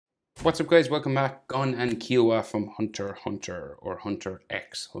What's up, guys? Welcome back. Gon and Killua from Hunter x Hunter, or Hunter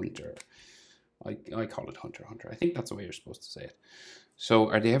x Hunter. I call it Hunter x Hunter. I think that's the way you're supposed to say it. So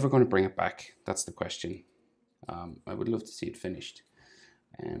are they ever going to bring it back? That's the question. I would love to see it finished.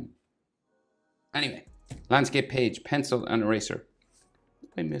 Anyway, landscape page, pencil and eraser.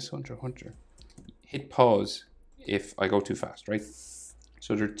 I miss Hunter x Hunter. Hit pause if I go too fast, right?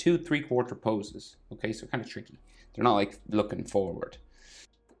 So there are 2 3/4 poses. Okay, so kind of tricky. They're not like looking forward.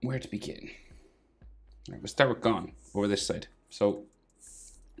 Where to begin? All right, we'll start with Gon over this side. So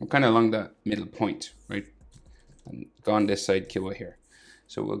we're kind of along that middle point, right? And Gon this side, Killua here.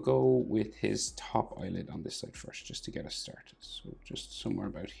 So we'll go with his top eyelid on this side first, just to get us started. So just somewhere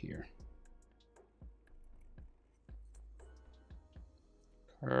about here.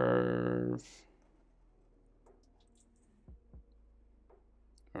 Curve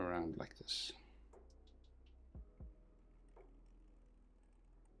around like this.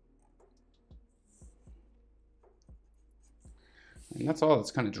 And that's all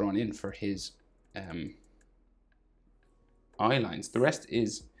that's kind of drawn in for his eye lines. The rest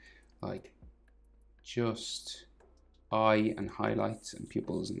is like just eye and highlights and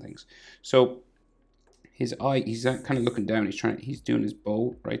pupils and things. So his eye, he's kind of looking down. He's doing his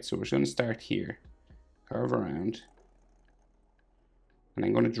bow, right? So we're going to start here, curve around, and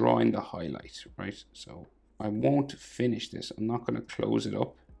I'm going to draw in the highlight, right? So I won't finish this. I'm not going to close it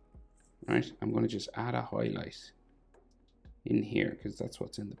up, right? I'm going to just add a highlight in here because that's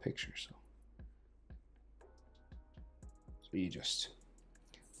what's in the picture. So you just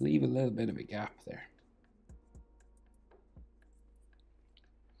leave a little bit of a gap there.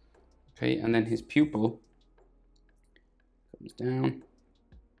 Okay, and then his pupil comes down,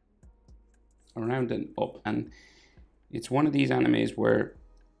 around and up, and it's one of these animes where,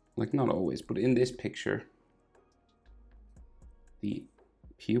 like, not always, but in this picture, the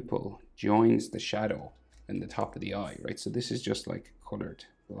pupil joins the shadow in the top of the eye, right? So this is just like colored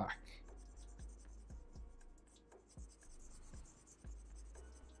black.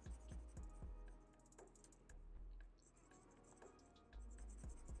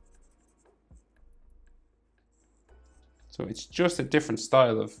 So it's just a different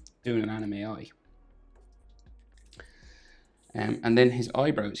style of doing an anime eye. And then his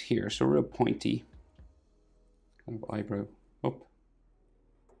eyebrows here, so real pointy, kind of eyebrow up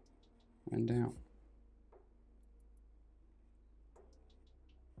and down.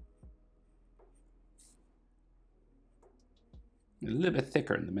 A little bit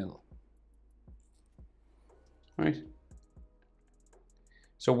thicker in the middle. Right.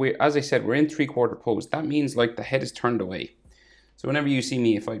 So as I said, we're in 3/4 pose. That means like the head is turned away. So whenever you see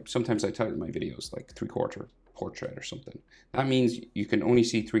me, sometimes I title my videos like 3/4 portrait or something. That means you can only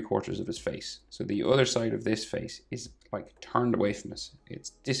see 3/4 of his face. So the other side of this face is like turned away from us.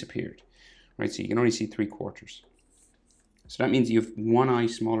 It's disappeared, right? So you can only see 3/4. So that means you have one eye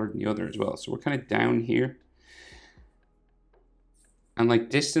smaller than the other as well. So we're kind of down here. And like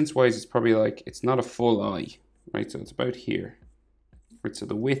distance wise, it's probably like, it's not a full eye, right? So it's about here. Right, so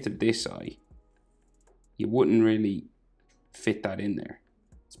the width of this eye, you wouldn't really fit that in there.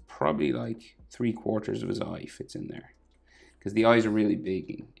 It's probably like 3/4 of his eye fits in there, because the eyes are really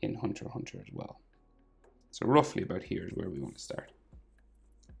big in Hunter x Hunter as well. So roughly about here is where we want to start.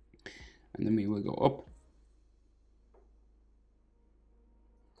 And then we will go up,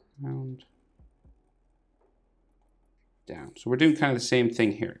 round, down. So we're doing kind of the same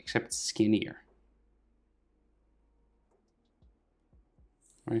thing here, except skinnier.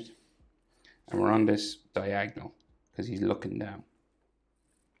 Right? And we're on this diagonal because he's looking down.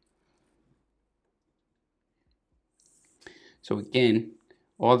 So again,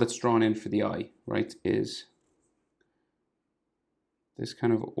 all that's drawn in for the eye, right, is this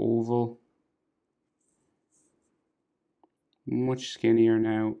kind of oval, much skinnier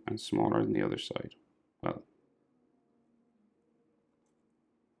now and smaller than the other side. Well,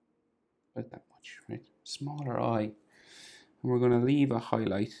 about that much, right? Smaller eye. And we're going to leave a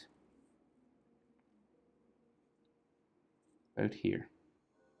highlight out here.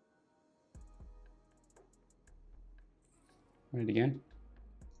 Right again.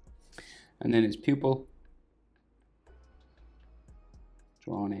 And then his pupil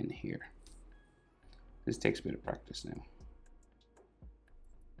drawn in here. This takes a bit of practice now.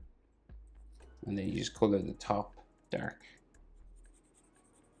 And then you just color the top dark.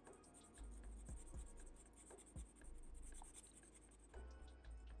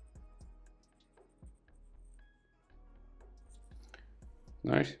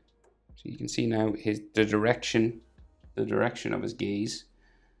 All right, so you can see now the direction of his gaze.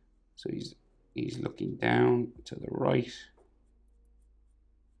 So he's looking down to the right,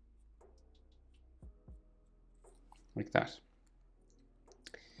 like that.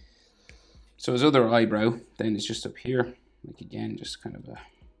 So his other eyebrow then is just up here, like again, just kind of a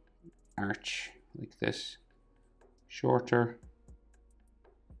arch like this, shorter,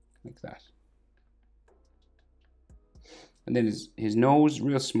 like that. And then his nose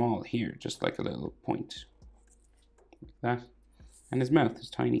real small here, just like a little point, like that. And his mouth is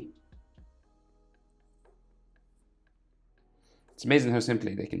tiny. It's amazing how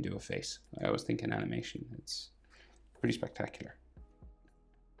simply they can do a face. I always think in animation, it's pretty spectacular.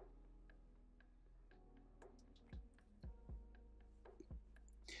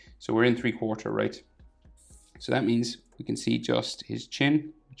 So we're in 3/4, right? So that means we can see just his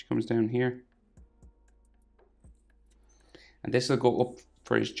chin, which comes down here. And this will go up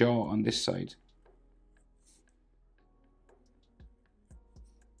for his jaw on this side.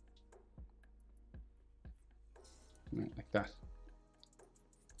 Right, like that.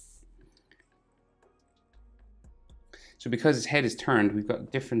 So because his head is turned, we've got a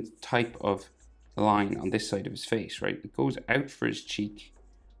different type of line on this side of his face, right? It goes out for his cheek,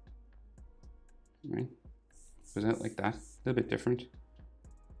 right? Goes out like that, a little bit different.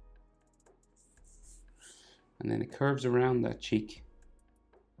 And then it curves around that cheek,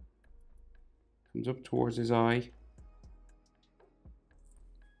 comes up towards his eye.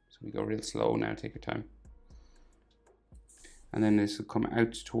 So we go real slow now, take your time. And then this will come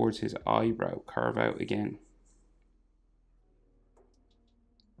out towards his eyebrow, carve out again.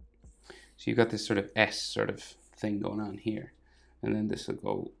 So you've got this sort of S sort of thing going on here. And then this will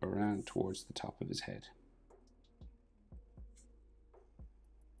go around towards the top of his head.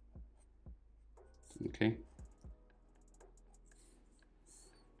 Okay.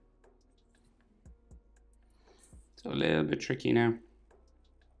 So a little bit tricky now.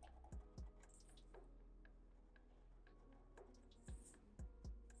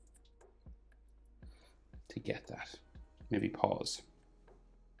 To get that. Maybe pause.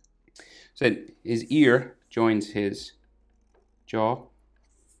 So his ear joins his jaw.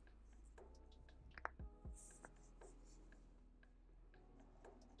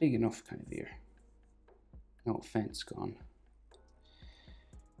 Big enough kind of ear. No offense, Gon.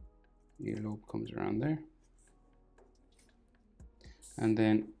 Earlobe comes around there. And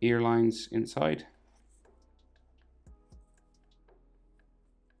then ear lines inside.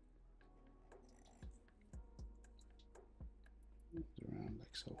 Around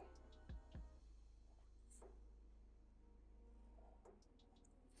like so.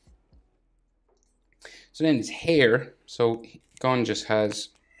 So then his hair, so Gon just has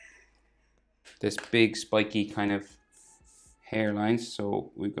this big spiky kind of hairline.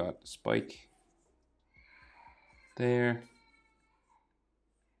 So we've got a spike there,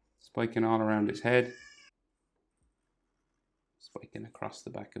 spiking all around his head, spiking across the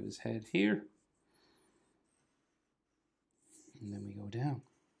back of his head here. And then we go down.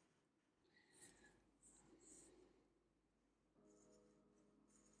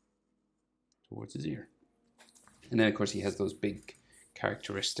 Towards his ear. And then of course he has those big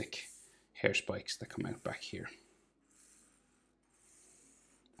characteristic hair spikes that come out back here.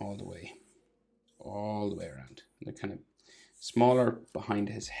 All the way around. And they're kind of smaller behind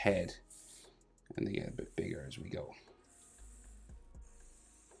his head and they get a bit bigger as we go.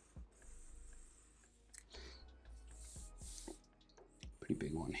 Pretty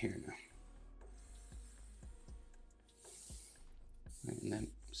big one here now. And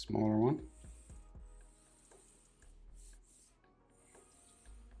then smaller one.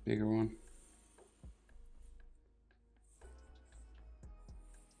 Bigger one.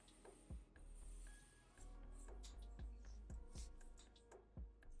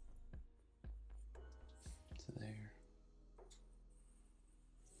 So there.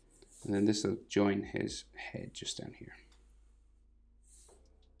 And then this will join his head just down here.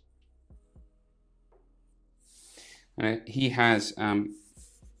 He has a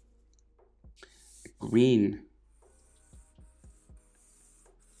green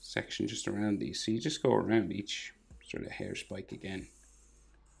section just around these. So you just go around each sort of hair spike again.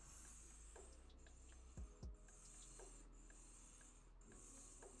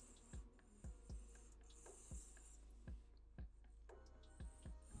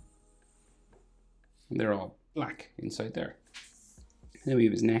 And they're all black inside there. And then we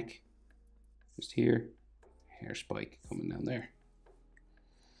have his neck, just here, hair spike coming down there.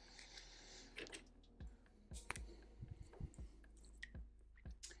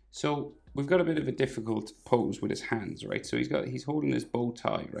 So we've got a bit of a difficult pose with his hands, right? So he's holding his bow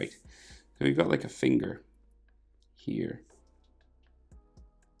tie, right? So we've got like a finger here,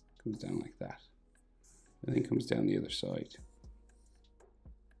 comes down like that, and then comes down the other side.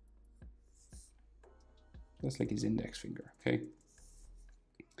 That's like his index finger, okay?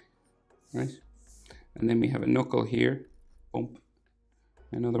 Right? And then we have a knuckle here, bump,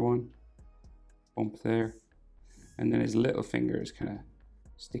 another one, bump there. And then his little finger is kind of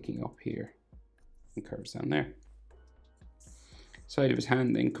sticking up here and curves down there. Side of his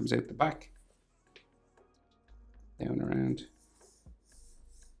hand then comes out the back, down around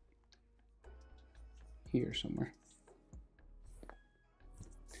here somewhere.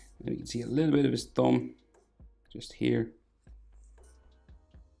 And you can see a little bit of his thumb just here.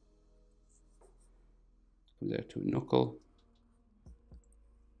 Comes out to a knuckle.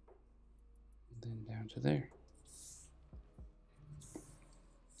 And then down to there.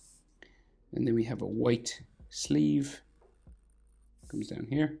 And then we have a white sleeve. Comes down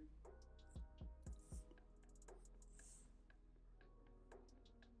here.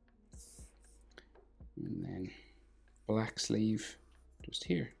 And then black sleeve just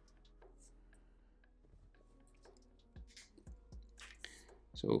here.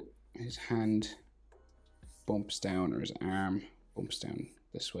 So his hand bumps down, or his arm bumps down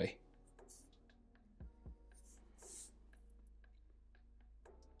this way.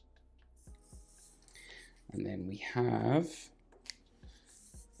 And then we have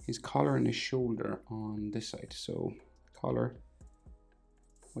his collar and his shoulder on this side. So collar,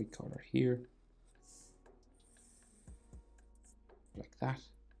 white collar here, like that.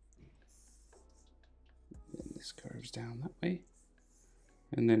 Then this curves down that way.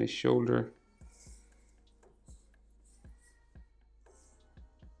 And then his shoulder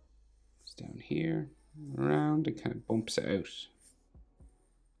is down here, around, and kind of bumps out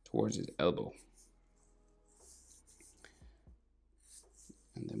towards his elbow.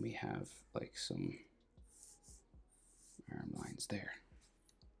 And then we have like some arm lines there.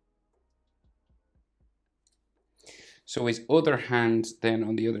 So his other hand then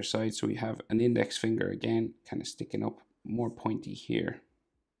on the other side, so we have an index finger again, kind of sticking up, more pointy here.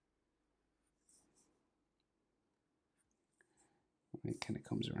 It kind of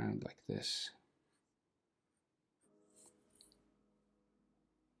comes around like this.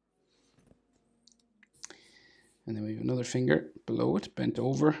 And then we have another finger below it, bent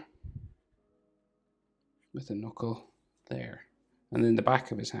over, with a knuckle there. And then the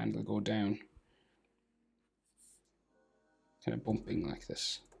back of his hand will go down, kind of bumping like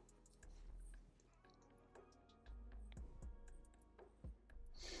this.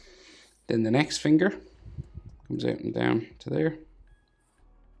 Then the next finger comes out and down to there.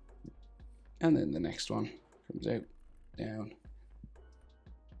 And then the next one comes out, down,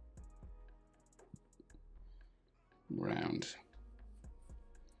 round.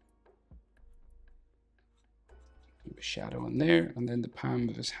 A shadow in there, and then the palm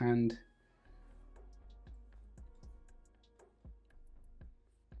of his hand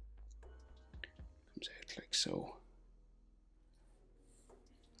comes out like so.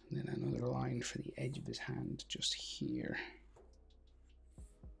 And then another line for the edge of his hand just here.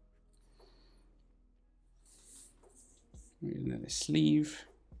 And then the sleeve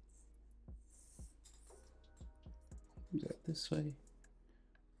comes out this way,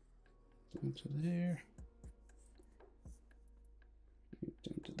 down to there,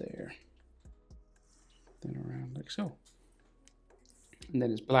 down to there, then around like so. And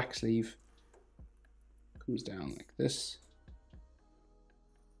then his black sleeve comes down like this,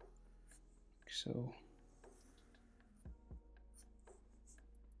 like so.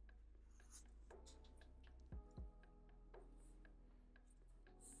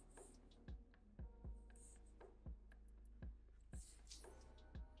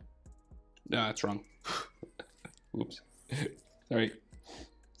 No, that's wrong. Oops. Sorry.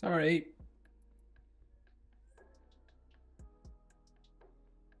 Sorry.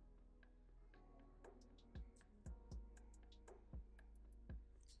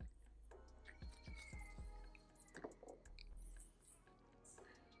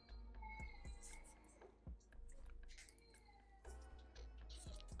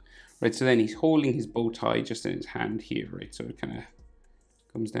 Right, so then he's holding his bow tie just in his hand here, right? So it kind of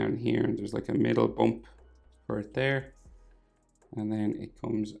comes down here and there's like a middle bump for it there. And then it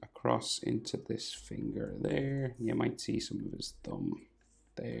comes across into this finger there. You might see some of his thumb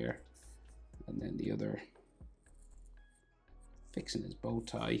there. And then the other fixing his bow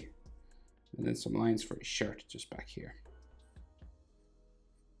tie. And then some lines for his shirt just back here.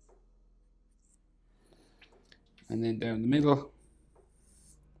 And then down the middle,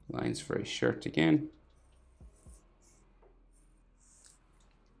 lines for his shirt again.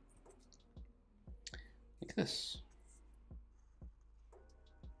 Like this.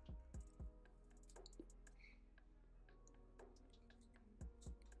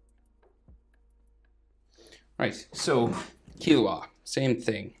 Right, so Killua, same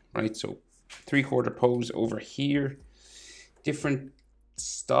thing, right? So 3/4 pose over here, different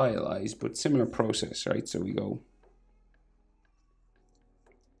stylized, but similar process, right? So we go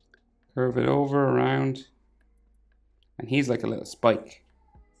curve it over around, and he's like a little spike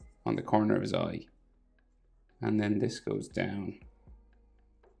on the corner of his eye. And then this goes down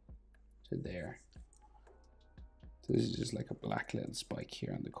to there. So this is just like a black little spike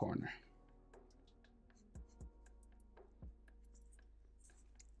here on the corner.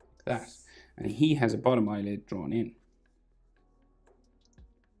 Like that. And he has a bottom eyelid drawn in.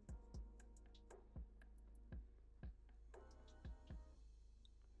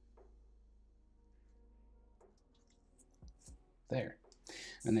 There.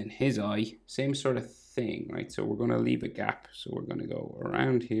 And then his eye, same sort of thing, right? So we're going to leave a gap. So we're going to go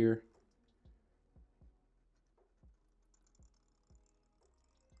around here.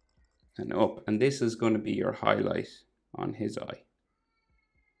 And up. And this is going to be your highlight on his eye.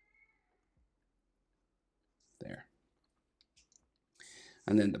 There.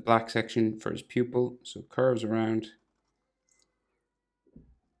 And then the black section for his pupil. So curves around.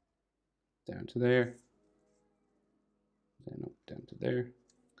 Down to there. Then up, down to there.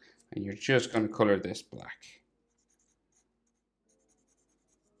 And you're just going to color this black.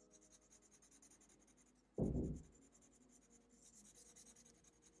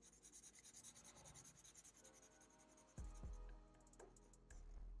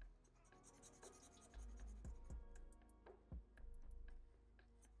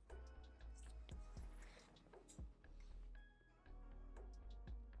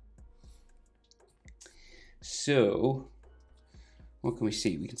 So, what can we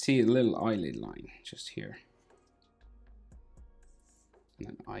see? We can see a little eyelid line just here. And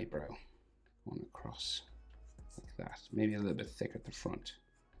an eyebrow going across like that. Maybe a little bit thicker at the front.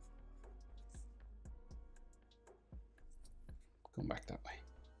 Going back that way.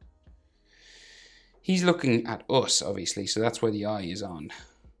 He's looking at us, obviously, so that's why the eye is on.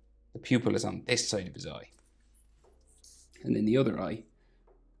 The pupil is on this side of his eye. And then the other eye,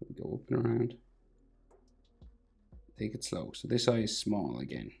 we go up and around. Take it slow. So this eye is small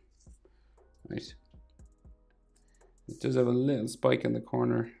again, right? It does have a little spike in the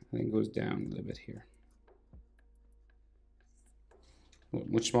corner and then goes down a little bit here.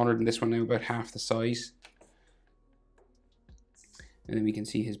 Much smaller than this one now, about half the size. And then we can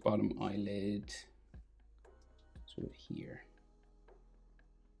see his bottom eyelid sort of here.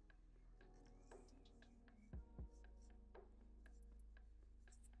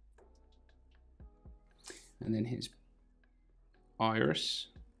 And then his iris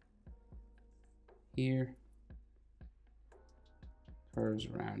here curves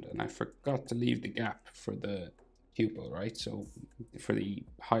around, and I forgot to leave the gap for the pupil, right? So for the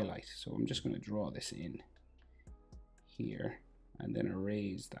highlight, so I'm just going to draw this in here and then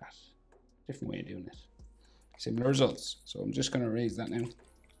erase that. Different way of doing it. Similar results. So I'm just going to erase that now.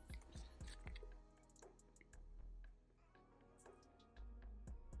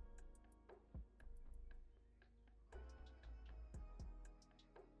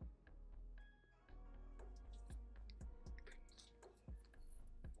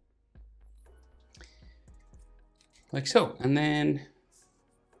 Like so, and then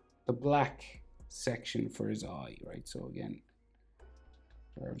the black section for his eye, right? So again,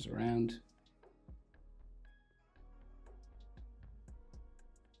 curves around.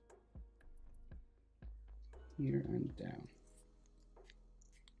 Here and down.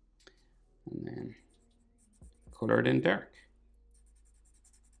 And then color it in dark.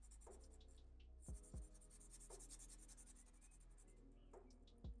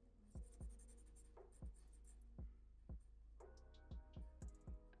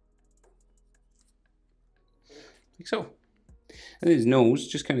 Like so. And his nose,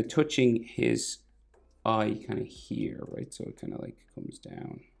 just kind of touching his eye kind of here, right? So it kind of like comes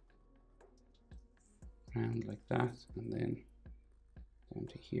down, around like that, and then down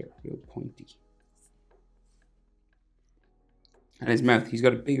to here, real pointy. And his mouth, he's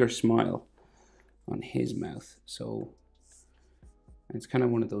got a bigger smile on his mouth. So it's kind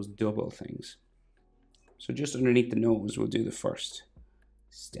of one of those double things. So just underneath the nose, we'll do the first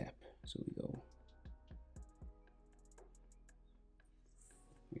step. So we go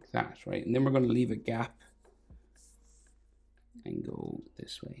like that, right? And then we're going to leave a gap and go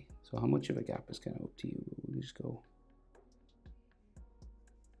this way. So how much of a gap is kind of up to you. We'll just go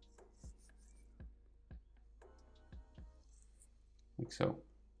like so.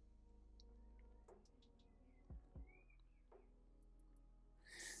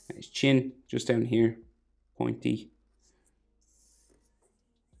 And his chin just down here, pointy,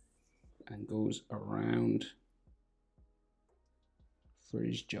 and goes around for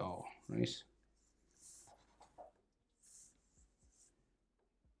his jaw, right?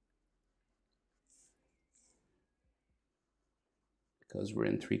 Because we're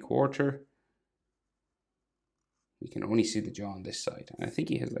in 3/4, we can only see the jaw on this side. And I think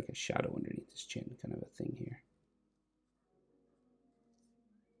he has like a shadow underneath his chin, kind of a thing here.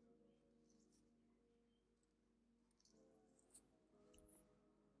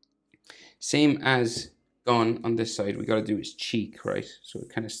 Same as Gon on this side, we got to do his cheek, right? So it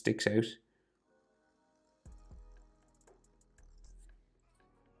kind of sticks out.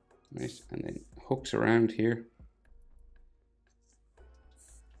 Right, and then hooks around here.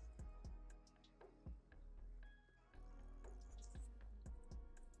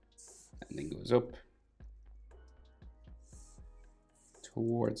 And then goes up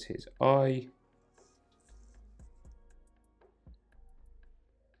towards his eye.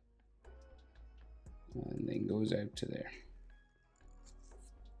 And then goes out to there.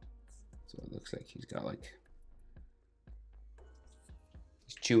 So it looks like he's got like,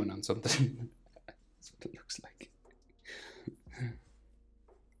 he's chewing on something. That's what it looks like.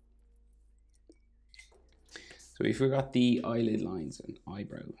 So we forgot the eyelid lines and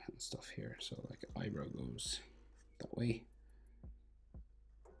eyebrow and stuff here. So like eyebrow goes that way.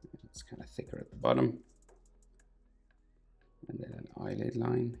 It's kind of thicker at the bottom. And then an eyelid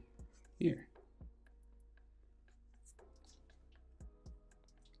line here.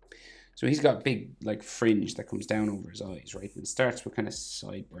 So he's got big like fringe that comes down over his eyes, right? And it starts with kind of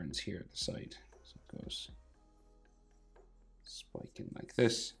sideburns here at the side. So it goes spiking like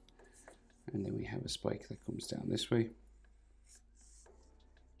this. And then we have a spike that comes down this way.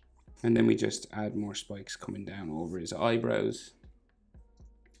 And then we just add more spikes coming down over his eyebrows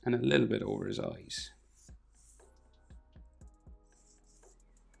and a little bit over his eyes.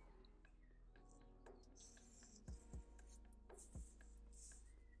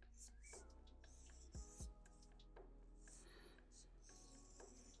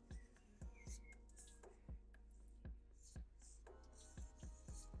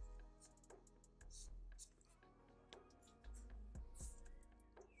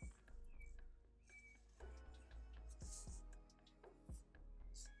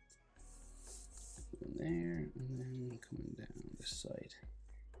 There, and then coming down this side.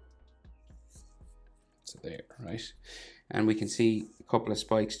 So there, right? And we can see a couple of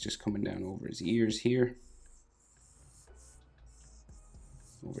spikes just coming down over his ears here.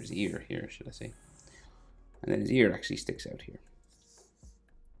 Over his ear here, should I say. And then his ear actually sticks out here.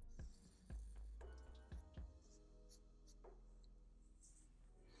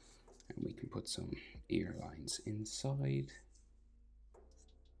 And we can put some ear lines inside.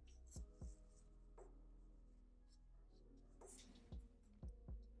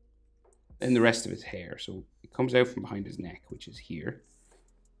 Then the rest of his hair. So it comes out from behind his neck, which is here.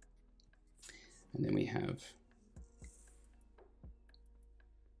 And then we have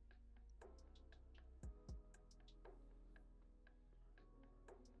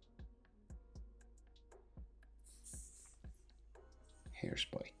hair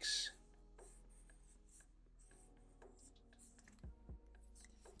spikes.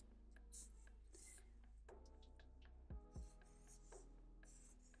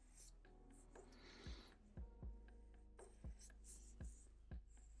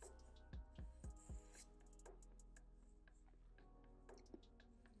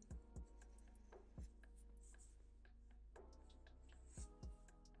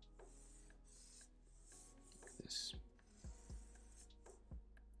 This.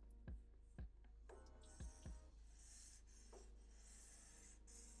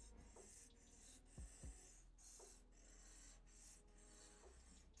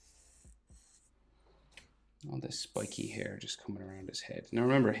 All this spiky hair just coming around his head. Now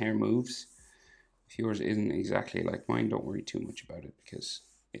remember, hair moves. If yours isn't exactly like mine, don't worry too much about it, because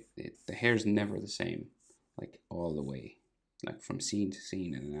the hair's never the same, like all the way, like from scene to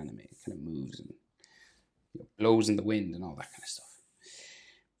scene in an anime. It kind of moves and blows in the wind and all that kind of stuff.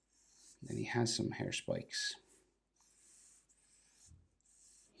 And then he has some hair spikes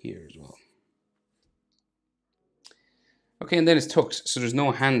here as well. Okay, and then his tux. So there's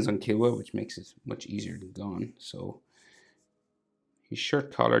no hands on Killua, which makes it much easier than Gon. So his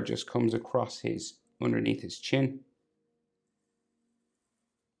shirt collar just comes across his, underneath his chin.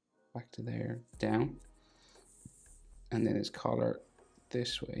 Back to there, down. And then his collar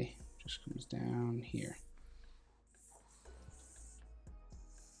this way just comes down here.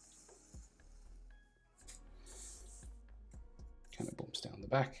 Kind of bumps down the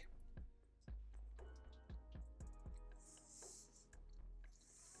back.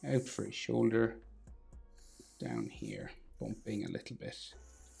 Out for his shoulder, down here. bumping a little bit,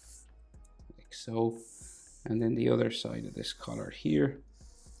 like so. And then the other side of this collar here,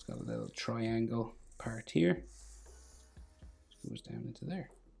 it's got a little triangle part here, goes down into there.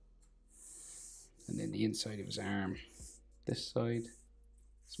 And then the inside of his arm, this side,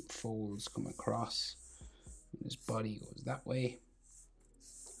 some folds come across, and his body goes that way.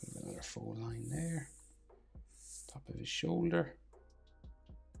 Another fold line there, top of his shoulder,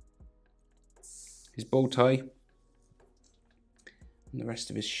 his bow tie, and the rest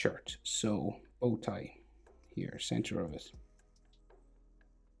of his shirt. So bow tie here, center of it.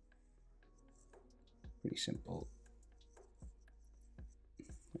 Pretty simple,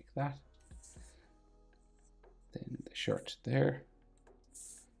 like that. Then the shirt there,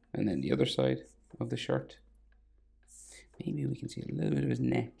 and then the other side of the shirt. Maybe we can see a little bit of his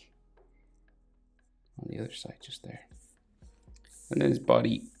neck on the other side, just there. And then his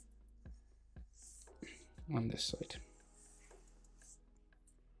body on this side.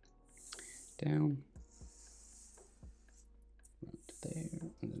 Down, right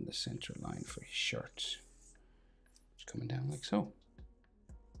there, and then the center line for his shirt. Just coming down like so.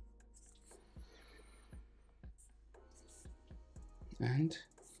 And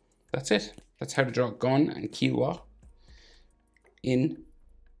that's it. That's how to draw Gon and Killua in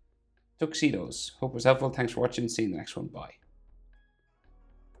tuxedos. Hope it was helpful. Thanks for watching. See you in the next one. Bye.